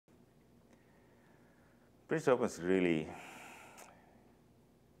British Open is really,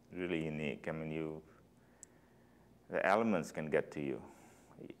 really unique. I mean, the elements can get to you.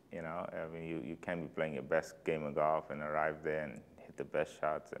 You know, I mean, you can be playing your best game of golf and arrive there and hit the best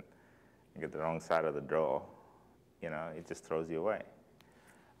shots and get the wrong side of the draw. You know, it just throws you away.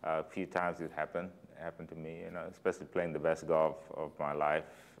 A few times it happened to me, you know, especially playing the best golf of my life,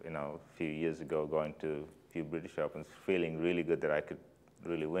 you know, a few years ago, going to a few British Opens, feeling really good that I could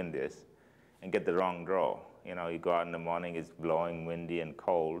really win this, and get the wrong draw. You know, you go out in the morning, it's blowing, windy, and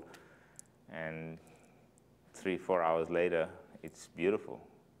cold, and 3-4 hours later, it's beautiful.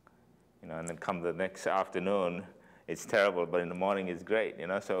 You know, and then come the next afternoon, it's terrible, but in the morning it's great. You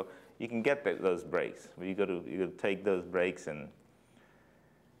know, so you can get those breaks. But you got to take those breaks and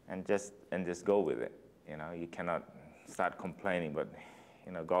just go with it. You know, you cannot start complaining. But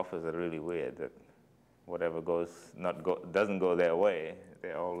you know, golfers are really weird. That whatever doesn't go their way,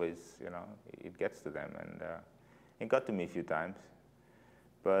 they always, you know, it gets to them. And it got to me a few times.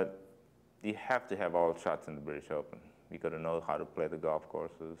 But you have to have all shots in the British Open. You got to know how to play the golf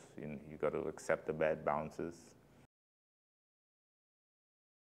courses. You got to accept the bad bounces.